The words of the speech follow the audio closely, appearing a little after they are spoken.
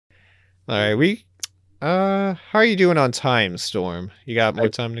All right, how are you doing on time, Storm? You got more I,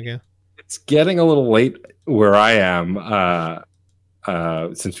 time to go? it's getting a little late where I am.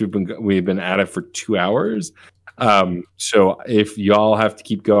 Since we've been at it for 2 hours. So if y'all have to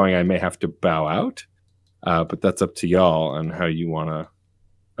keep going, I may have to bow out. But that's up to y'all on how you want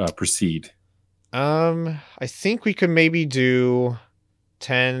to proceed. I think we could maybe do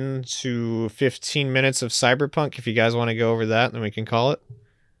 10 to 15 minutes of Cyberpunk if you guys want to go over that, then we can call it.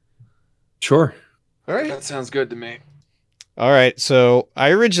 Sure. All right. That sounds good to me. All right, so I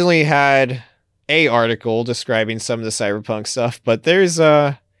originally had a article describing some of the Cyberpunk stuff, but there's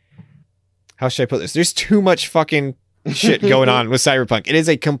how should I put this? There's too much fucking shit going on with Cyberpunk. It is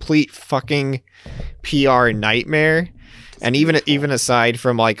a complete fucking PR nightmare. And even aside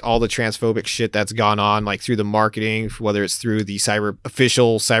from like all the transphobic shit that's gone on, like through the marketing, whether it's through the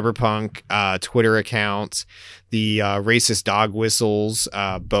official Cyberpunk Twitter account, the racist dog whistles,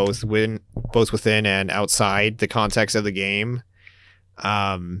 both within and outside the context of the game.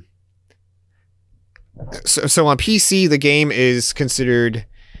 So on PC, the game is considered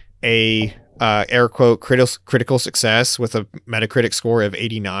a air quote critical success with a Metacritic score of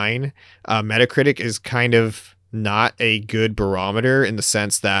 89. Metacritic is kind of not a good barometer in the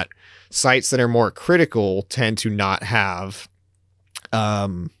sense that sites that are more critical tend to not have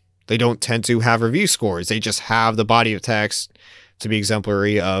they don't tend to have review scores. They just have the body of text to be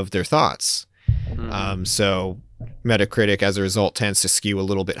exemplary of their thoughts. So Metacritic as a result tends to skew a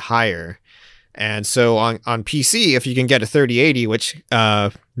little bit higher. And so on PC, if you can get a 3080, which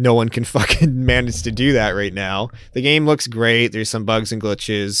no one can fucking manage to do that right now, the game looks great. There's some bugs and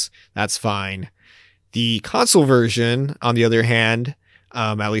glitches. That's fine. The console version, on the other hand,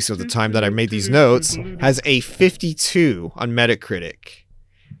 at least at the time that I made these notes, has a 52 on Metacritic.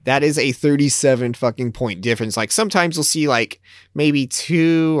 That is a 37 fucking point difference. Like sometimes you'll see like maybe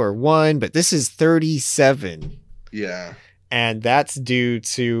 2 or 1, but this is 37. Yeah. And that's due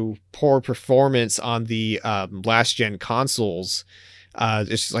to poor performance on the last gen consoles. It's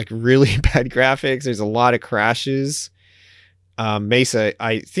just like really bad graphics. There's a lot of crashes. Mesa,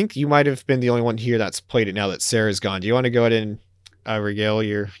 I think you might have been the only one here that's played it now that Sarah's gone. Do you want to go ahead and regale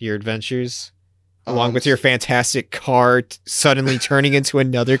your adventures? Along with your fantastic car suddenly turning into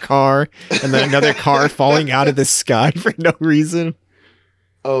another car and then another car falling out of the sky for no reason.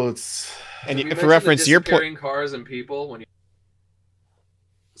 Oh, it's... And for reference, you're playing cars and people when you...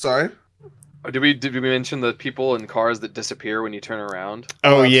 Sorry? Did we mention the people and cars that disappear when you turn around?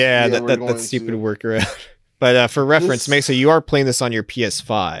 Oh yeah, that stupid workaround. But for reference, Mesa, you are playing this on your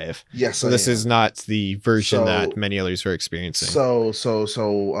PS5. Yes, so this is not the version that many others are experiencing. So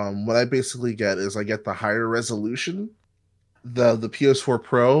what I basically get is I get the higher resolution, the PS4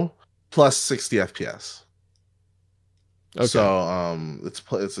 Pro plus 60 FPS. Okay. So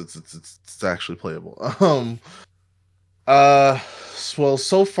it's actually playable. Well,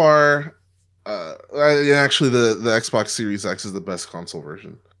 so far, actually the Xbox Series X is the best console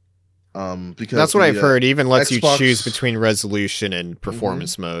version. Because that's what I've heard. Even lets Xbox, you choose between resolution and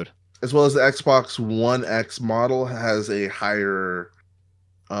performance mode, as well as the Xbox One X model has a higher,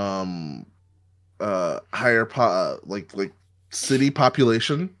 like city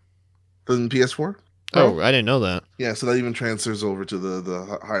population than PS4. Oh, I didn't know that. Yeah, so that even transfers over to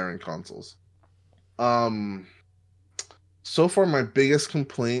the higher end consoles. So far, my biggest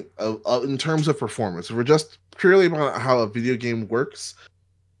complaint in terms of performance, if we're just purely about how a video game works,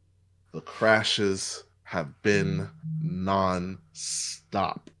 the crashes have been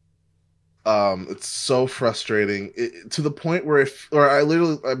non-stop. It's so frustrating to the point where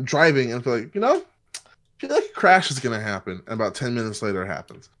I'm driving and I feel like, I feel like a crash is gonna happen, and about 10 minutes later it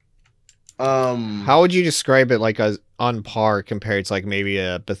happens. How would you describe it, like as on par compared to like maybe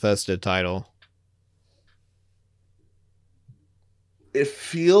a Bethesda title? It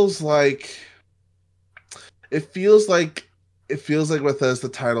feels like Bethesda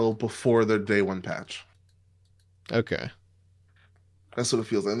title before their day one patch. Okay. That's what it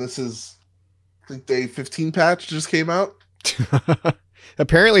feels like. And this is, I think, day 15 patch just came out.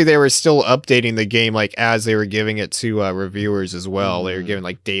 Apparently they were still updating the game like as they were giving it to reviewers as well. They were giving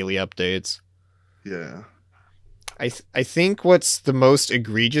like daily updates. Yeah. I think what's the most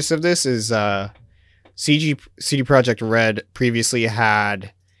egregious of this is CD Projekt Red previously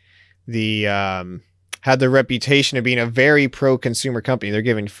had the reputation of being a very pro-consumer company. They're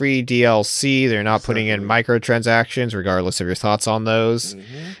giving free DLC. They're not putting in microtransactions, regardless of your thoughts on those.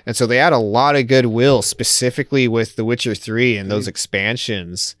 And so they had a lot of goodwill, specifically with The Witcher 3 and those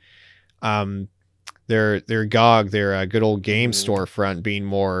expansions. Their GOG, their good old game storefront, being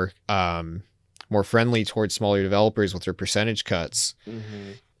more friendly towards smaller developers with their percentage cuts.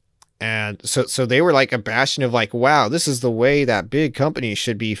 And so they were like a bastion of like, wow, this is the way that big companies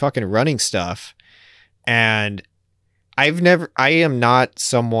should be fucking running stuff. And I am not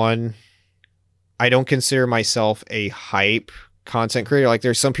someone, I don't consider myself a hype content creator. Like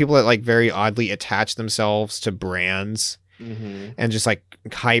there's some people that like very oddly attach themselves to brands and just like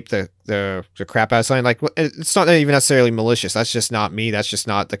hype the crap out of something. Like it's not even necessarily malicious. That's just not me. That's just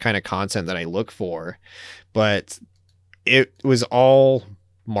not the kind of content that I look for. But it was all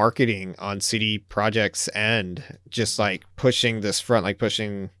marketing on CD Projekt's end, just like pushing this front, like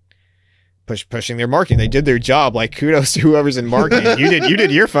pushing their marketing. They did their job. Like kudos to whoever's in marketing. You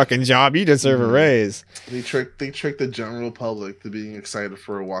did your fucking job. You deserve a raise. They tricked the general public to being excited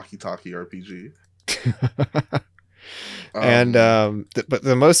for a walkie-talkie RPG. But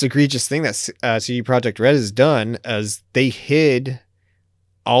the most egregious thing that CD Projekt Red has done is they hid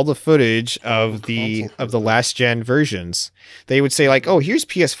all the footage of the last gen versions. They would say like, oh, here's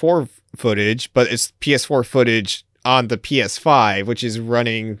PS4 footage, but it's PS4 footage on the PS5, which is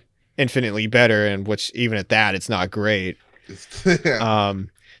running infinitely better, and which even at that, it's not great. Yeah.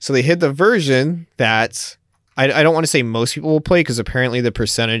 So they hid the version that I don't want to say most people will play, because apparently the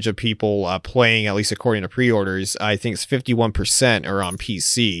percentage of people playing, at least according to pre-orders, I think it's 51% are on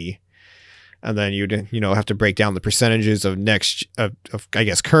PC. And then you'd have to break down the percentages of I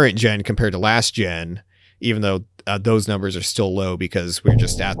guess current gen compared to last gen, even though those numbers are still low because we're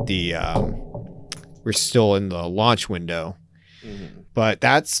just at we're still in the launch window. But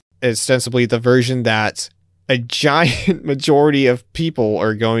that's ostensibly the version that a giant majority of people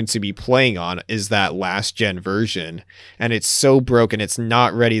are going to be playing on, is that last gen version. And it's so broken, it's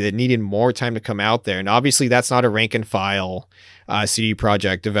not ready, that needed more time to come out there. And obviously that's not a rank and file CD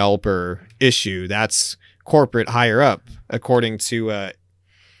Projekt developer issue. That's corporate higher up, according to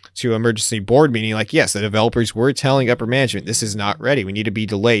emergency board meeting. Like, yes, the developers were telling upper management, this is not ready, we need to be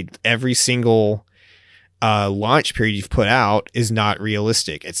delayed. Every single launch period you've put out is not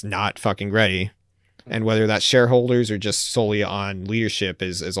realistic. It's not fucking ready. And whether that's shareholders or just solely on leadership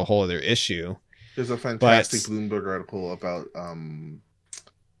is a whole other issue. There's a fantastic Bloomberg article about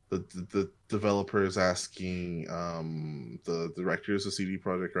the developers asking the directors of CD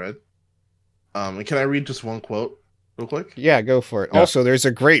Projekt Red. And can I read just one quote real quick? Yeah, go for it. Yeah. Also, there's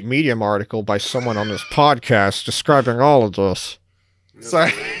a great Medium article by someone on this podcast describing all of this.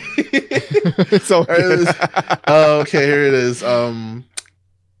 Sorry. It's all good. Okay, here it is. I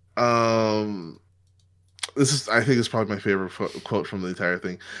think this is probably my favorite quote from the entire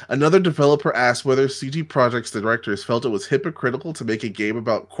thing. Another developer asked whether CD Projekt's directors felt it was hypocritical to make a game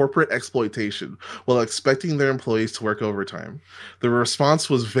about corporate exploitation while expecting their employees to work overtime. The response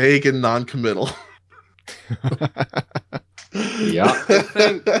was vague and non-committal. Yeah.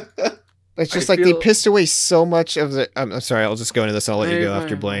 It's just they pissed away so much of the... I'm sorry, I'll just go into this. I'll let you go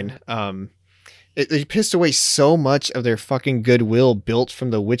after Blaine. They pissed away so much of their fucking goodwill built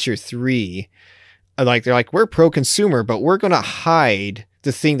from The Witcher 3. Like, they're like, we're pro-consumer, but we're going to hide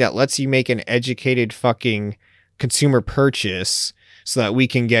the thing that lets you make an educated fucking consumer purchase so that we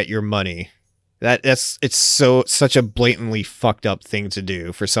can get your money. It's such a blatantly fucked up thing to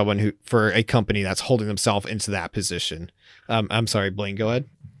do for a company that's holding themselves into that position. I'm sorry, Blaine, go ahead.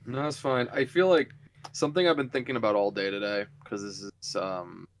 No, that's fine. I feel like something I've been thinking about all day today, because this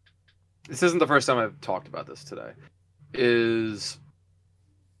isn't the first time I've talked about this today, is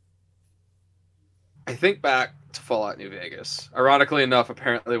I think back to Fallout New Vegas. Ironically enough,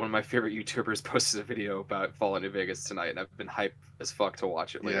 apparently one of my favorite YouTubers posted a video about Fallout New Vegas tonight, and I've been hyped as fuck to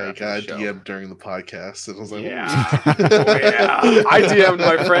watch it later. Yeah, I got a DM during the podcast, and I was like, yeah. Oh, yeah. I DM'd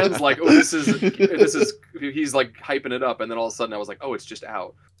my friends like, oh, this is, he's like hyping it up, and then all of a sudden I was like, oh, it's just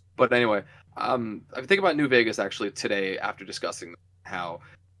out. But anyway, I'm thinking about New Vegas actually today after discussing how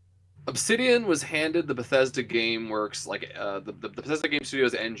Obsidian was handed the Bethesda GameWorks, like the Bethesda Game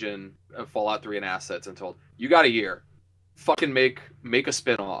Studios engine of Fallout 3 and assets, and told, you got a year, fucking make a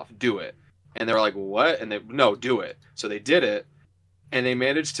spin-off, do it. And they were like, what? And no, do it. So they did it, and they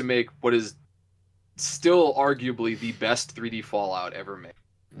managed to make what is still arguably the best 3D Fallout ever made.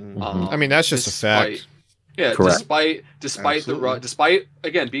 I mean, that's just a fact. Yeah, correct. despite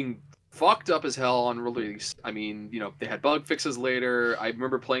again being fucked up as hell on release. I mean, they had bug fixes later. I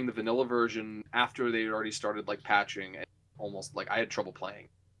remember playing the vanilla version after they had already started like patching, and almost like I had trouble playing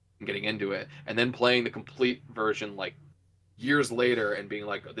and getting into it, and then playing the complete version like years later and being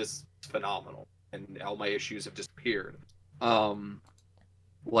like, this is phenomenal, and all my issues have disappeared.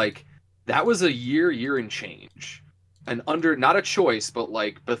 Like that was a year and change. And under, not a choice, but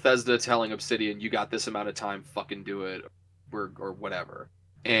like Bethesda telling Obsidian, you got this amount of time, fucking do it, or whatever.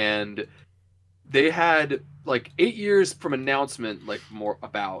 And they had like 8 years from announcement, like more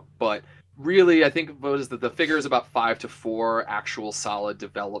about, but really, I think what is the figure is about 5 to 4 actual solid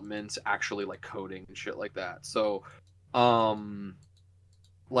development, actually like coding and shit like that. So,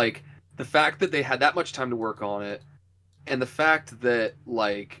 like the fact that they had that much time to work on it, and the fact that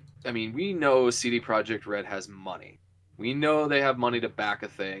like, I mean, we know CD Projekt Red has money. We know they have money to back a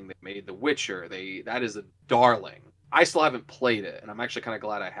thing. They made The Witcher. That is a darling. I still haven't played it, and I'm actually kind of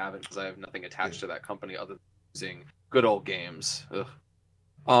glad I haven't because I have nothing attached to that company other than using good old games. Ugh.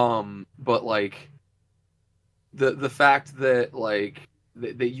 But like the fact that like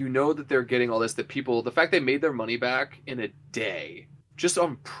that you know that they're getting all this, that people, the fact they made their money back in a day just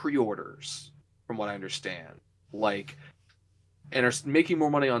on pre-orders, from what I understand, like, and are making more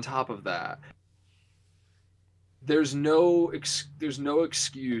money on top of that. There's no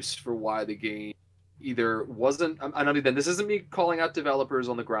excuse for why the game either wasn't. I'm not even. This isn't me calling out developers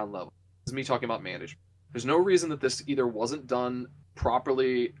on the ground level. This is me talking about management. There's no reason that this either wasn't done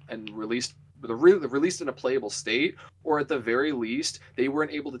properly and released in a playable state, or at the very least they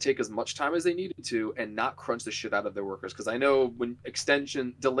weren't able to take as much time as they needed to and not crunch the shit out of their workers. Because I know when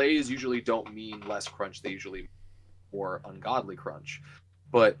extension delays usually don't mean less crunch, they usually mean more ungodly crunch.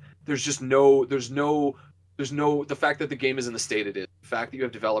 But there's no the fact that the game is in the state it is, the fact that you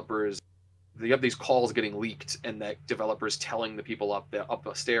have developers, you have these calls getting leaked and that developers telling the people up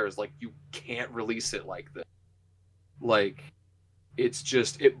the stairs like, you can't release it like this. Like, it's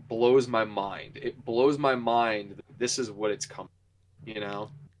just, it blows my mind. It blows my mind that this is what it's coming, you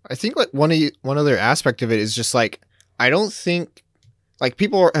know? I think like one other aspect of it is just like, I don't think, like,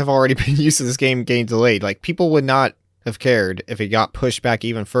 people have already been used to this game getting delayed. Like, people would not have cared if it got pushed back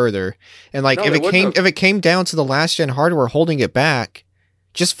even further. And like, No, if they it came down to the last gen hardware holding it back,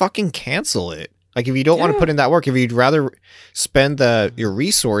 just fucking cancel it. Like, if you don't want to put in that work, if you'd rather spend your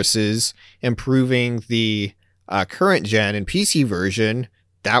resources improving the current gen and PC version,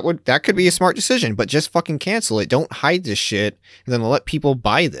 that could be a smart decision. But just fucking cancel it. Don't hide this shit, and then let people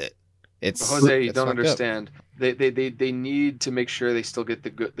buy it. Jose, you don't understand. They need to make sure they still get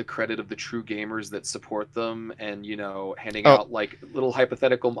the credit of the true gamers that support them, and, you know, handing out like little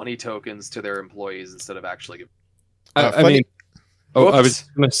hypothetical money tokens to their employees instead of actually giving. I mean, I was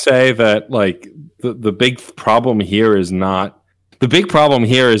going to say that like the big problem here is that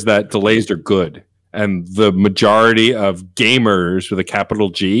delays are good, and the majority of gamers with a capital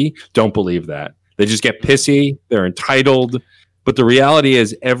G don't believe that. They just get pissy. They're entitled. But the reality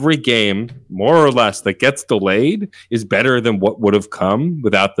is every game, more or less, that gets delayed is better than what would have come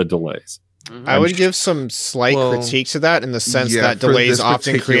without the delays. Mm-hmm. I would give some slight critiques to that in the sense that delays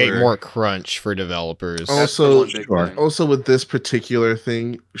often create more crunch for developers. Also with this particular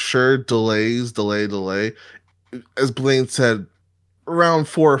thing, sure, delay. As Blaine said, around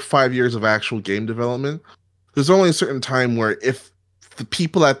 4 or 5 years of actual game development, there's only a certain time where if the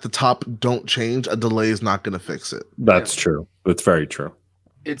people at the top don't change, a delay is not going to fix it. That's true. That's very true.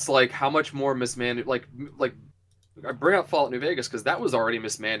 It's like, how much more mismanaged, like I bring up Fallout New Vegas because that was already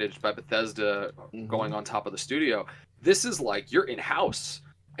mismanaged by Bethesda going on top of the studio. This is like, you're in-house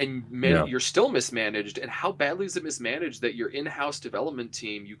and you're still mismanaged. And how badly is it mismanaged that your in-house development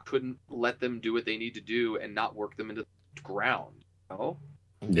team, you couldn't let them do what they need to do and not work them into the ground? You know?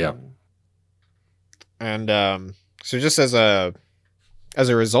 Yeah. And so just as a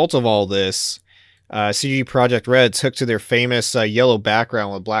result of all this, CD Projekt Red took to their famous yellow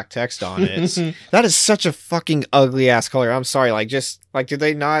background with black text on it. That is such a fucking ugly ass color. I'm sorry. Like, just like, did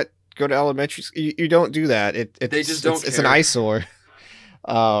they not go to elementary school? You don't do that. They just don't. It's an eyesore.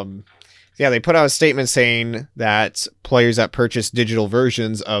 Yeah, they put out a statement saying that players that purchase digital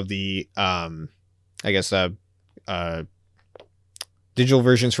versions of the, digital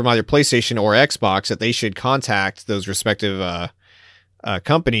versions from either PlayStation or Xbox, that they should contact those respective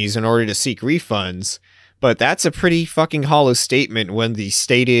companies in order to seek refunds. But that's a pretty fucking hollow statement when the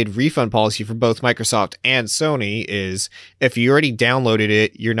stated refund policy for both Microsoft and Sony is, if you already downloaded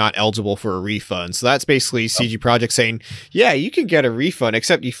it, you're not eligible for a refund. So that's basically CG Projekt saying, yeah, you can get a refund,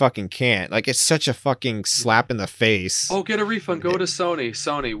 except you fucking can't. Like, it's such a fucking slap in the face. Oh, get a refund. Go to Sony.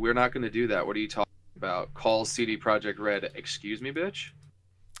 Sony, we're not going to do that. What are you talking about? Call CD Projekt Red. Excuse me, bitch?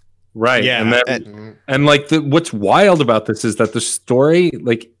 Right. Yeah. And like, what's wild about this is that the story,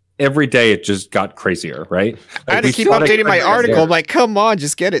 like, every day it just got crazier, right? Like, I had to keep updating my article. I'm like, come on,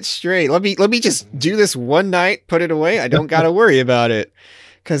 just get it straight. Let me just do this one night, put it away. I don't got to worry about it.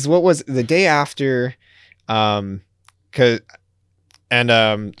 Because what was the day after? I was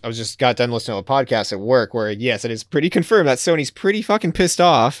just got done listening to a podcast at work where, yes, it is pretty confirmed that Sony's pretty fucking pissed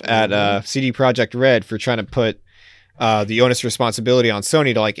off at CD Projekt Red for trying to put the onus responsibility on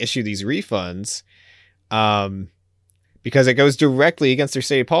Sony to like issue these refunds, because it goes directly against their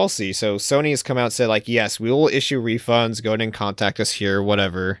state policy. So Sony has come out and said like, yes, we will issue refunds. Go ahead and contact us here,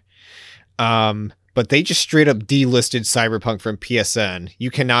 whatever. But they just straight up delisted Cyberpunk from PSN.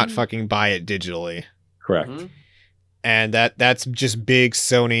 You cannot fucking buy it digitally. Correct. Mm-hmm. And that's just big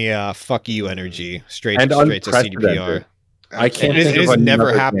Sony fuck you energy straight to CDPR. I can't. It has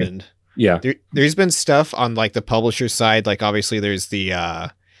never happened. Yeah, there's been stuff on like the publisher side. Like obviously there's the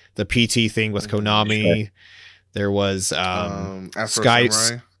PT thing with Konami. Sure. There was Afro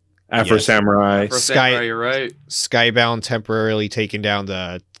Samurai. You're right. Skybound temporarily taking down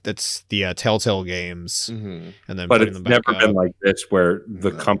the Telltale games, and then but it's never been like this where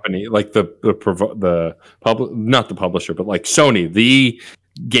the company, like the not the publisher, but like Sony, the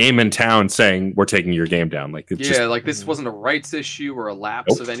game in town saying we're taking your game down. Like it's like this wasn't a rights issue or a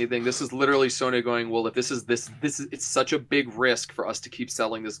lapse of anything. This is literally Sony going, well, if this is it's such a big risk for us to keep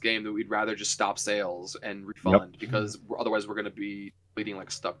selling this game that we'd rather just stop sales and refund because otherwise we're going to be bleeding like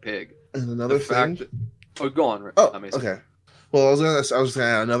a stuck pig. And another thing. Go on. Oh, okay. Well, I was gonna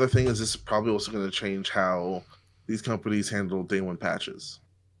add, another thing is this is probably also going to change how these companies handle day one patches.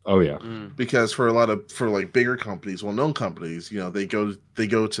 Oh yeah, because for like bigger companies, well-known companies, they go to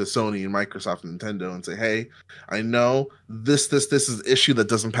Sony and Microsoft and Nintendo and say, hey, I know this is an issue that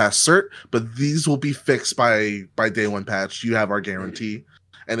doesn't pass cert, but these will be fixed by day one patch. You have our guarantee.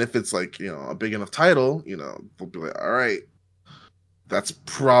 And if it's like a big enough title, they'll be like, all right, that's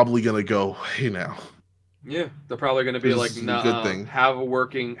probably gonna go away now. Yeah, they're probably going to be like, nah, have a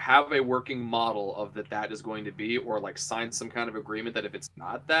working model of that is going to be, or like sign some kind of agreement that if it's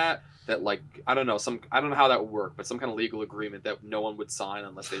not that like I don't know how that would work, but some kind of legal agreement that no one would sign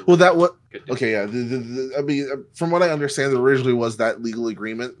unless they. Well, I mean, from what I understand, there originally was that legal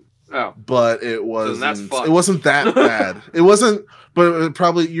agreement. Oh, but it wasn't that bad. It wasn't,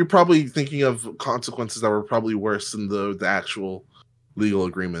 but you're probably thinking of consequences that were probably worse than the actual legal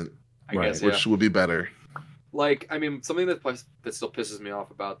agreement, I guess, which would be better. Like, I mean, something that still pisses me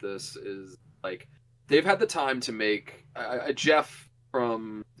off about this is, like, they've had the time to make... Jeff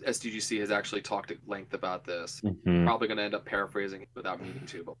from SDGC has actually talked at length about this. Mm-hmm. Probably going to end up paraphrasing it without meaning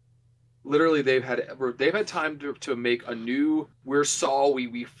to, but literally they've had time to make a new "we're sorry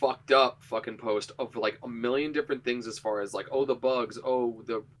we fucked up" fucking post of, like, a million different things as far as, like, oh, the bugs,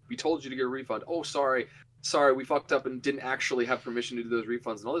 we told you to get a refund, oh, sorry, we fucked up and didn't actually have permission to do those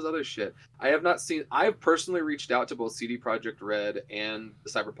refunds and all this other shit. I've personally reached out to both CD Projekt Red and the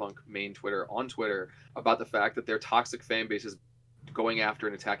Cyberpunk main on Twitter about the fact that their toxic fan base is going after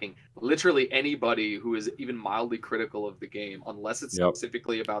and attacking literally anybody who is even mildly critical of the game, unless it's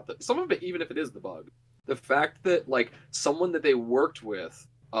specifically about some of it, even if it is the bug. The fact that, like, someone that they worked with,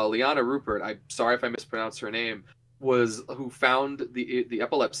 Liana Rupert, I'm sorry if I mispronounced her name, who found the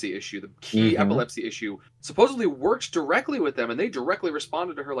epilepsy issue, the key epilepsy issue, supposedly worked directly with them, and they directly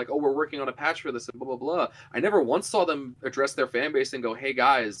responded to her like, oh, we're working on a patch for this, and blah, blah, blah. I never once saw them address their fan base and go, hey,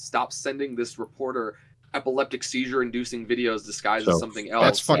 guys, stop sending this reporter epileptic seizure-inducing videos disguised as something else.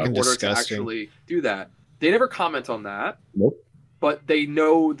 That's fucking in order disgusting. to actually do that. They never comment on that. Nope. But they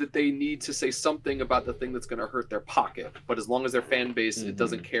know that they need to say something about the thing that's going to hurt their pocket. But as long as their fan base it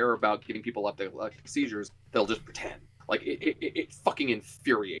doesn't care about giving people epileptic seizures, they'll just pretend. Like, it fucking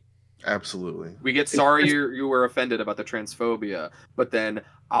infuriates. Absolutely. We get sorry you were offended about the transphobia, but then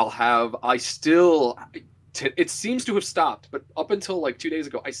it seems to have stopped, but up until like 2 days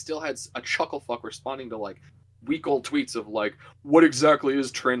ago, I still had a chucklefuck responding to like week-old tweets of like, what exactly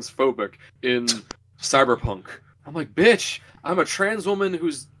is transphobic in Cyberpunk? I'm like, bitch, I'm a trans woman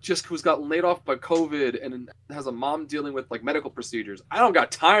who's gotten laid off by COVID and has a mom dealing with like medical procedures. I don't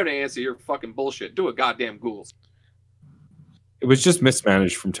got time to answer your fucking bullshit. Do a goddamn Google. It was just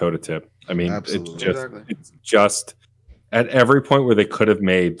mismanaged from toe to tip. I mean, absolutely. It's just at every point where they could have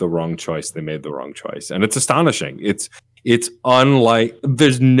made the wrong choice, they made the wrong choice, and it's astonishing. It's unlike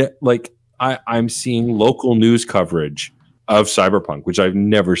I'm seeing local news coverage of Cyberpunk, which I've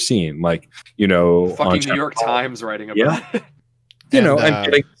never seen. Like, fucking New York Times writing about it. I'm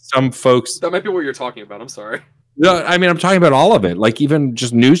getting some folks. That might be what you're talking about. I'm sorry. No, I mean, I'm talking about all of it. Like even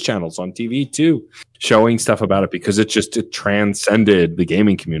just news channels on TV too, showing stuff about it because it transcended the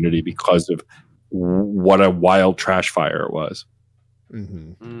gaming community because of what a wild trash fire it was.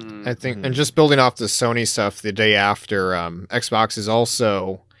 I think, and just building off the Sony stuff, the day after, Xbox is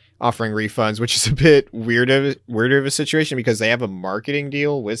also offering refunds, which is a bit weirder of a situation because they have a marketing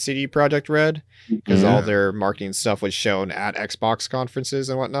deal with CD Projekt Red because all their marketing stuff was shown at Xbox conferences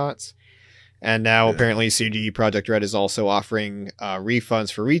and whatnot. And now apparently CD Projekt Red is also offering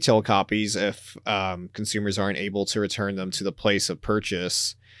refunds for retail copies if consumers aren't able to return them to the place of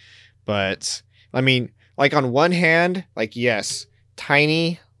purchase. But I mean, like on one hand, like yes,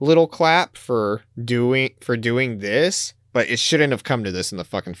 tiny little clap for doing this, but it shouldn't have come to this in the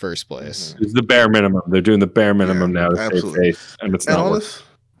fucking first place. It's the bare minimum. They're doing the bare minimum now to save face, and it's not working.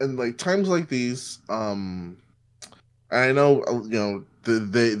 And like times like these, I know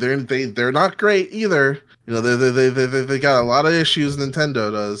they're not great either. You know, they got a lot of issues.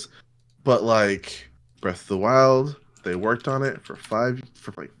 Nintendo does, but like Breath of the Wild, they worked on it for 5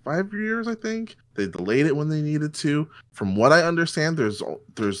 years, I think. They delayed it when they needed to. From what I understand, there's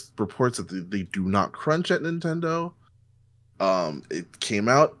reports that they do not crunch at Nintendo. It came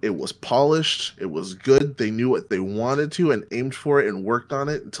out, it was polished, it was good. They knew what they wanted to and aimed for it and worked on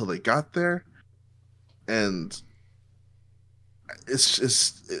it until they got there. And it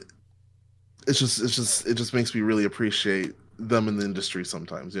just makes me really appreciate them in the industry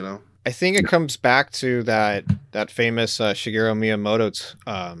sometimes, you know? I think it comes back to that famous Shigeru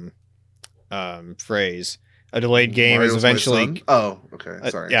Miyamoto phrase. A delayed game Mario's is eventually... Oh, okay.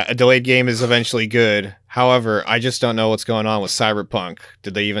 Sorry. Yeah, a delayed game is eventually good. However, I just don't know what's going on with Cyberpunk.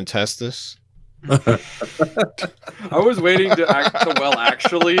 Did they even test this? I was waiting to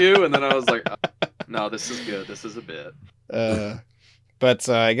actually you, and then I was like, oh, no, this is good. This is a bit. But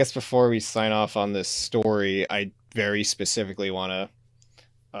I guess before we sign off on this story, I very specifically want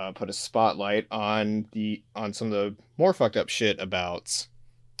to put a spotlight on some of the more fucked up shit about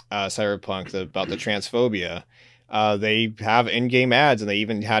Cyberpunk, about the transphobia. They have in-game ads, and they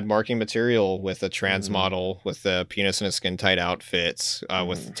even had marketing material with a trans model with a penis and a skin-tight outfit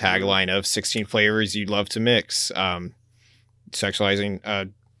with the tagline of 16 flavors you'd love to mix, sexualizing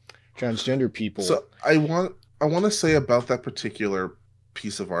transgender people. So I want to say about that particular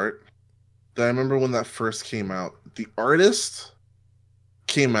piece of art that I remember when that first came out, the artist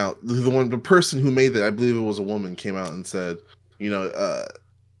came out, the person who made it, I believe it was a woman, came out and said,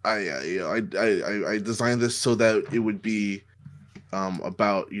 I designed this so that it would be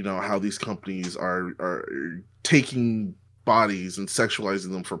about how these companies are taking bodies and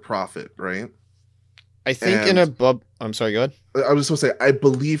sexualizing them for profit, right? I think I'm sorry, go ahead. I was just going to say, I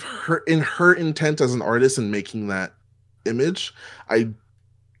believe her intent as an artist in making that image. I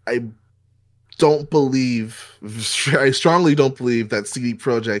strongly don't believe that CD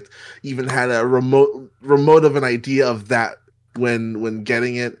Projekt even had a remote of an idea of that when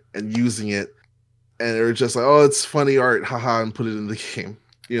getting it and using it, and they were just like, oh, it's funny art, haha, and put it in the game.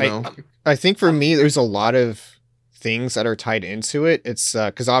 I think for me, there's a lot of things that are tied into it. It's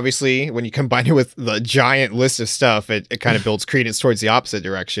because obviously when you combine it with the giant list of stuff, it kind of builds credence towards the opposite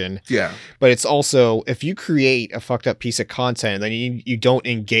direction. Yeah. But it's also, if you create a fucked up piece of content and then you don't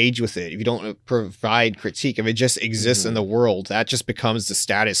engage with it, if you don't provide critique, if it just exists in the world, that just becomes the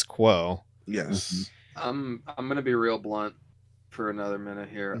status quo. Yes. I'm gonna be real blunt for another minute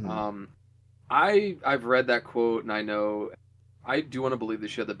here. I've read that quote, and I do want to believe that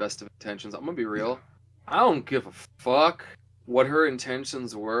she had the best of intentions. I'm gonna be real. I don't give a fuck what her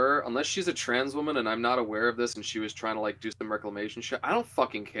intentions were, unless she's a trans woman and I'm not aware of this and she was trying to like do some reclamation shit. I don't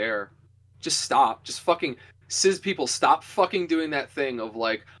fucking care. Just stop. Just fucking cis people, stop fucking doing that thing of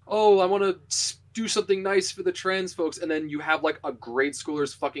like, oh, I want to do something nice for the trans folks, and then you have like a grade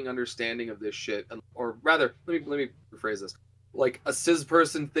schooler's fucking understanding of this shit, or rather, let me rephrase this. Like a cis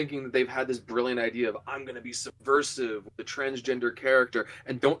person thinking that they've had this brilliant idea of, I'm going to be subversive with the transgender character,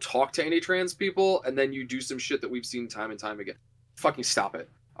 and don't talk to any trans people, and then you do some shit that we've seen time and time again. Fucking stop it.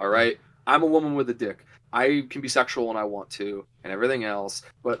 All right? I'm a woman with a dick. I can be sexual when I want to and everything else,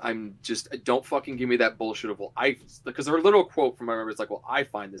 but don't fucking give me that bullshit of, well, because her little quote from my memory is like, well, I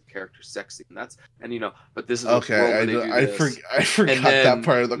find this character sexy, and but this is okay. I forgot that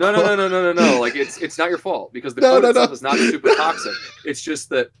part of the quote. No. Like it's not your fault, because the quote itself is not super toxic. It's just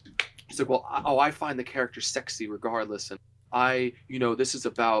that it's like, well, I find the character sexy regardless, and this is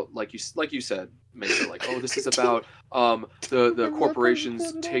about, like you said, Mesa, like, oh, this is about the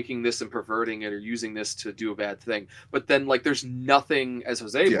corporations taking this and perverting it or using this to do a bad thing. But then, like, there's nothing, as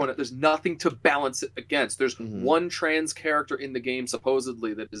Jose pointed out, there's nothing to balance it against. There's one trans character in the game,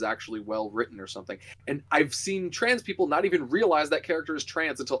 supposedly, that is actually well written or something. And I've seen trans people not even realize that character is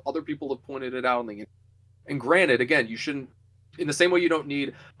trans until other people have pointed it out. And granted, again, you shouldn't In the same way you don't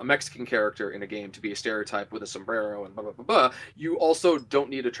need a Mexican character in a game to be a stereotype with a sombrero and blah, blah, blah, blah, you also don't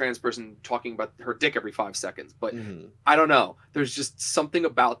need a trans person talking about her dick every 5 seconds. But I don't know. There's just something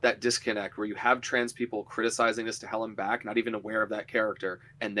about that disconnect where you have trans people criticizing this to hell and back, not even aware of that character.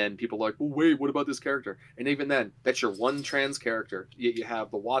 And then people are like, well, wait, what about this character? And even then, that's your one trans character. Yet you have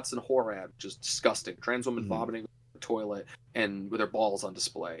the Watson whore ad, which is disgusting. Trans woman vomiting in the toilet and with her balls on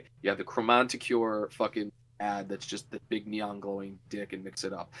display. You have the Chromanticure fucking ad that's just the big neon glowing dick and mix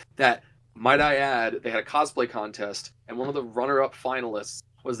it up. That, might I add, they had a cosplay contest and one of the runner-up finalists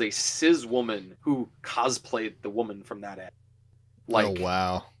was a cis woman who cosplayed the woman from that ad. Like, oh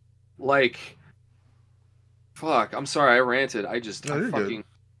wow. Like, fuck, I'm sorry I ranted. I fucking good.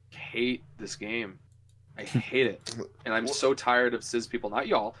 hate this game. I hate it. And I'm so tired of cis people, not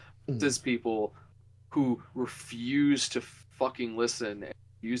y'all, cis people who refuse to fucking listen and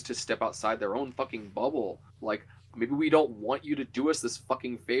refuse to step outside their own fucking bubble. Like, maybe we don't want you to do us this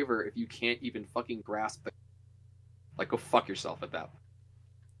fucking favor if you can't even fucking grasp it. Like, go fuck yourself at that.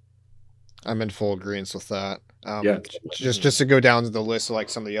 I'm in full agreement with that. Yeah. Just to go down to the list of like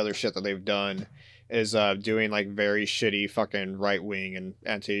some of the other shit that they've done is doing like very shitty fucking right wing and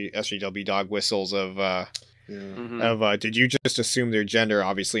anti SJW dog whistles of did you just assume their gender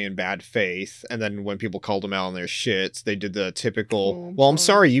obviously in bad faith, and then when people called them out on their shits, they did the typical I'm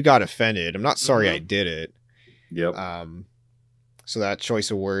sorry you got offended. I'm not sorry I did it. Yep. So that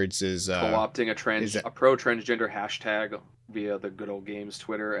choice of words is co-opting a pro transgender hashtag via the good old games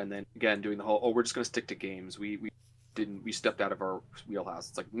Twitter, and then again doing the whole we're just gonna stick to games. We stepped out of our wheelhouse.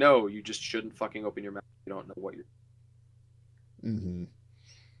 It's like, no, you just shouldn't fucking open your mouth. You don't know what you're.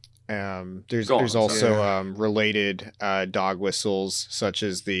 There's also related dog whistles such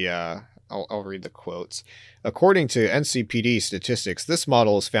as the I'll read the quotes. According to NCPD statistics, this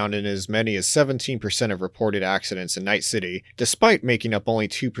model is found in as many as 17% of reported accidents in Night City, despite making up only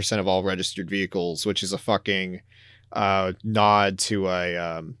 2% of all registered vehicles, which is a fucking nod to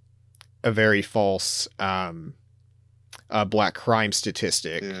a very false black crime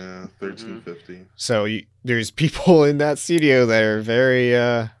statistic. Yeah, 1350. So there's people in that studio that are very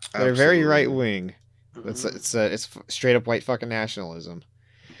very right wing. It's straight up white fucking nationalism.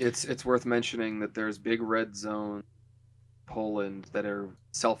 It's worth mentioning that there's big red zone Poland that are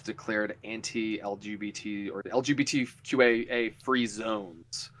self-declared anti-LGBT or LGBTQIA free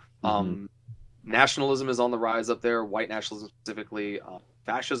zones. Nationalism is on the rise up there, white nationalism specifically.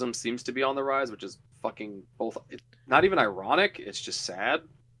 Fascism seems to be on the rise, which is fucking both. It's not even ironic, it's just sad.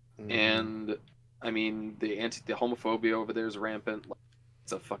 And I mean, the homophobia over there is rampant.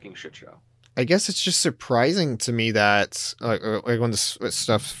 It's a fucking shit show. I guess it's just surprising to me that like when this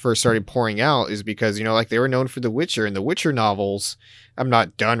stuff first started pouring out is because, you know, like they were known for The Witcher and The Witcher novels. I'm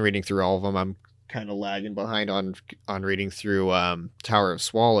not done reading through all of them. I'm kind of lagging behind on reading through Tower of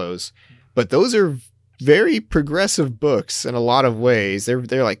Swallows, but those are very progressive books in a lot of ways. They're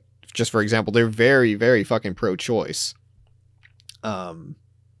like, just for example, they're very, very fucking pro-choice.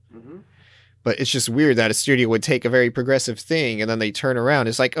 But it's just weird that a studio would take a very progressive thing and then they turn around.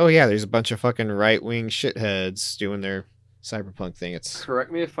 It's like, oh yeah, there's a bunch of fucking right-wing shitheads doing their cyberpunk thing. It's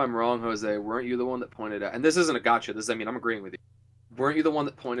Correct me if I'm wrong, Jose. Weren't you the one that pointed out? And this isn't a gotcha. I'm agreeing with you. Weren't you the one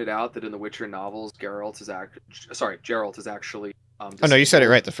that pointed out that in the Witcher novels, Geralt is actually? oh no, you said it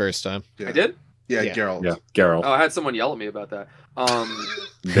right the first time. Yeah. I did. Yeah, Yeah. Geralt. Yeah, Geralt. Oh, I had someone yell at me about that.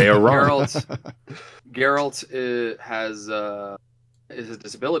 They are wrong. Geralt has is a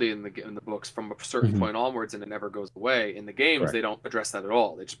disability in the books from a certain point onwards, and it never goes away. In the games, Correct. they don't address that at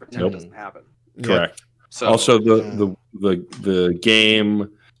all. They just pretend it doesn't happen. Correct. So Also, the game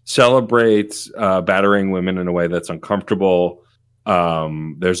celebrates battering women in a way that's uncomfortable.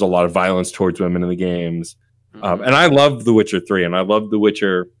 There's a lot of violence towards women in the games, and I love The Witcher 3, and I love The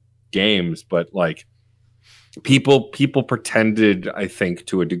Witcher games, but like people pretended, I think,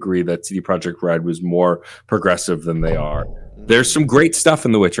 to a degree that CD Projekt Red was more progressive than they are. There's some great stuff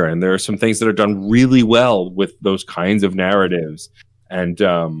in The Witcher, and there are some things that are done really well with those kinds of narratives, and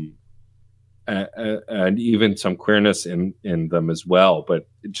even some queerness in them as well. But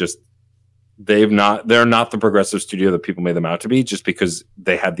it just they're not the progressive studio that people made them out to be, just because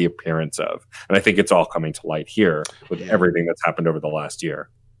they had the appearance of. And I think it's all coming to light here with everything that's happened over the last year.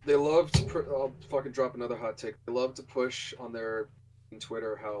 They love to I'll fucking drop another hot take. They love to push on their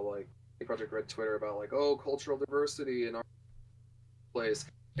Twitter how like Projekt Red Twitter about like, oh, cultural diversity in our place.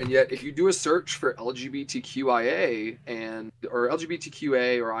 And yet if you do a search for LGBTQIA or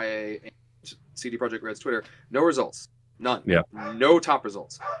LGBTQA or IA and CD Projekt Red's Twitter, no results. None. Yeah. No top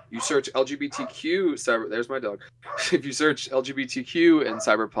results. You search LGBTQ there's my dog. If you search LGBTQ and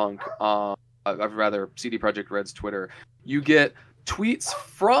Cyberpunk, I'd rather CD Projekt Red's Twitter, you get tweets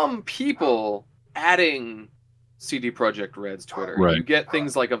from people adding CD Projekt Red's Twitter. Right. You get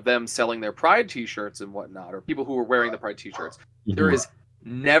things like of them selling their Pride T-shirts and whatnot, or people who were wearing the Pride T-shirts. There is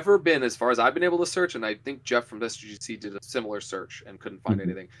never been, as far as I've been able to search, and I think Jeff from SGC did a similar search and couldn't find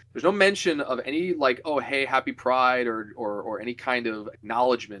anything. There's no mention of any like, oh hey, happy Pride, or any kind of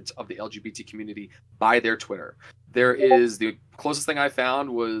acknowledgement of the LGBT community by their Twitter. There is, the closest thing I found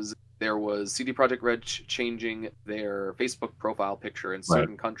was there was CD Projekt Red changing their Facebook profile picture in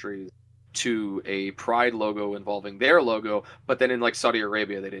certain countries to a Pride logo involving their logo, but then in like Saudi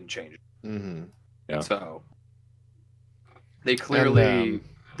Arabia they didn't change it. Yeah. So they clearly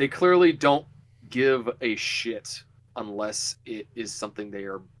don't give a shit unless it is something they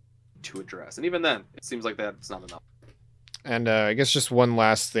are to address, and even then, it seems like that's not enough. And I guess just one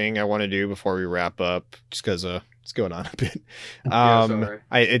last thing I want to do before we wrap up, just because it's going on a bit.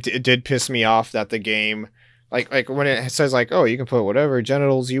 It did piss me off that the game, like when it says like, oh, you can put whatever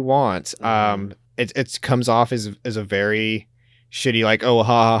genitals you want, it comes off as a very shitty, like, oh,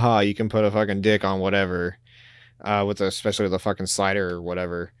 ha ha ha, you can put a fucking dick on whatever, especially with a fucking slider or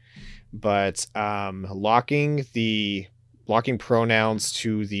whatever. But locking pronouns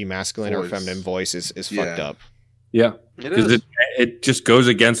to the masculine or feminine voice is fucked up. Yeah, because it just goes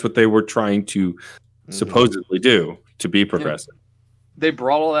against what they were trying to supposedly do to be progressive. They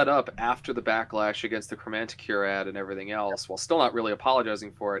brought all that up after the backlash against the Chromanticure ad and everything else, while still not really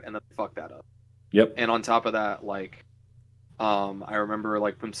apologizing for it, and then they fucked that up. Yep. And on top of that, like, I remember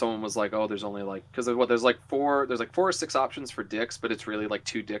like when someone was like, "Oh, there's only like there's like 4 or 6 options for dicks, but it's really like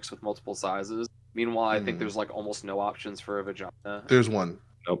 2 dicks with multiple sizes." Meanwhile, I think there's like almost no options for a vagina. There's one.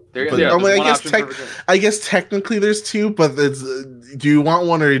 Nope. I guess technically there's 2, but it's do you want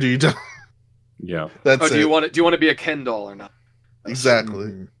one or do you don't? Yeah. Do you want to be a Ken doll or not?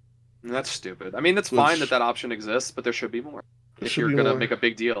 Exactly. That's stupid. I mean, that's fine that option exists, but there should be more if you're gonna make a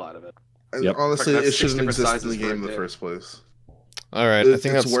big deal out of it. Yep. Honestly, it shouldn't exist in the game in the first place. All right, I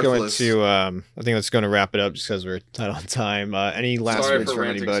think that's going to wrap it up just because we're tight on time. Any last words from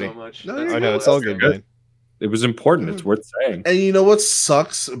anybody? So much. No, it's all good, man. It was important. It's worth saying. And you know what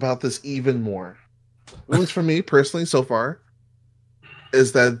sucks about this even more, at least for me personally so far,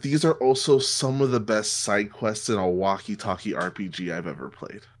 is that these are also some of the best side quests in a walkie-talkie RPG I've ever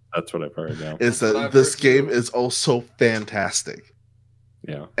played. That's what I've heard now. Is that this game is also fantastic.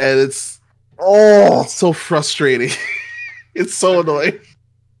 Yeah. And it's so frustrating. It's so annoying.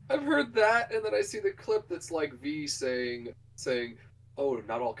 I've heard that, and then I see the clip that's like V saying, "Oh,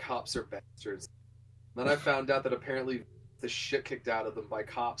 not all cops are bastards." Then I found out that apparently the shit kicked out of them by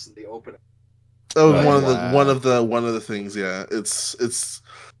cops in the opening. Oh, one of the things, yeah. It's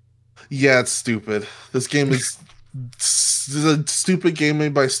stupid. This game is a stupid game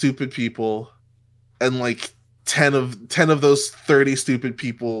made by stupid people, and like 10 of those 30 stupid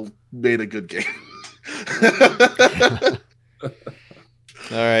people made a good game.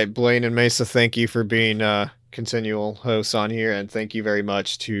 All right, Blaine and Mesa, thank you for being continual hosts on here, and thank you very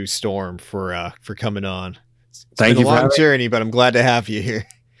much to Storm for coming on. Thank you for a long journey, but I'm glad to have you here.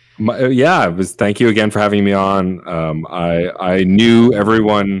 Thank you again for having me on. I knew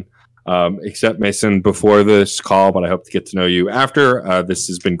everyone except Mason before this call, but I hope to get to know you after. This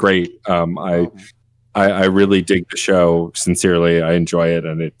has been great. I really dig the show. Sincerely, I enjoy it,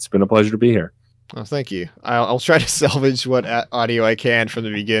 and it's been a pleasure to be here. Well, thank you. I'll try to salvage what audio I can from the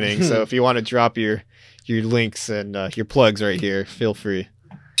beginning. So if you want to drop your links and your plugs right here, feel free.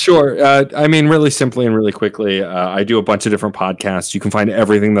 Sure. I mean, really simply and really quickly, I do a bunch of different podcasts. You can find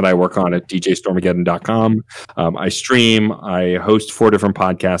everything that I work on at djstormageddon.com. I stream. I host 4 different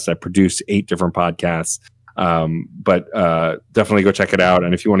podcasts. I produce 8 different podcasts. But definitely go check it out.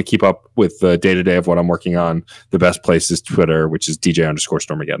 And if you want to keep up with the day-to-day of what I'm working on, the best place is Twitter, which is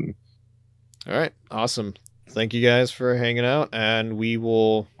DJ_Stormageddon. All right. Awesome. Thank you guys for hanging out. And we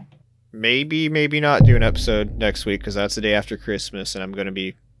will maybe not do an episode next week because that's the day after Christmas and I'm going to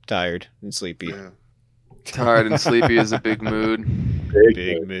be tired and sleepy. Yeah. Tired and sleepy is a big mood.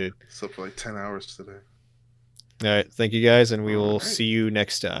 Big mood. Slept for like 10 hours today. All right. Thank you guys. And we will see you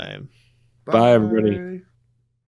next time. Bye everybody.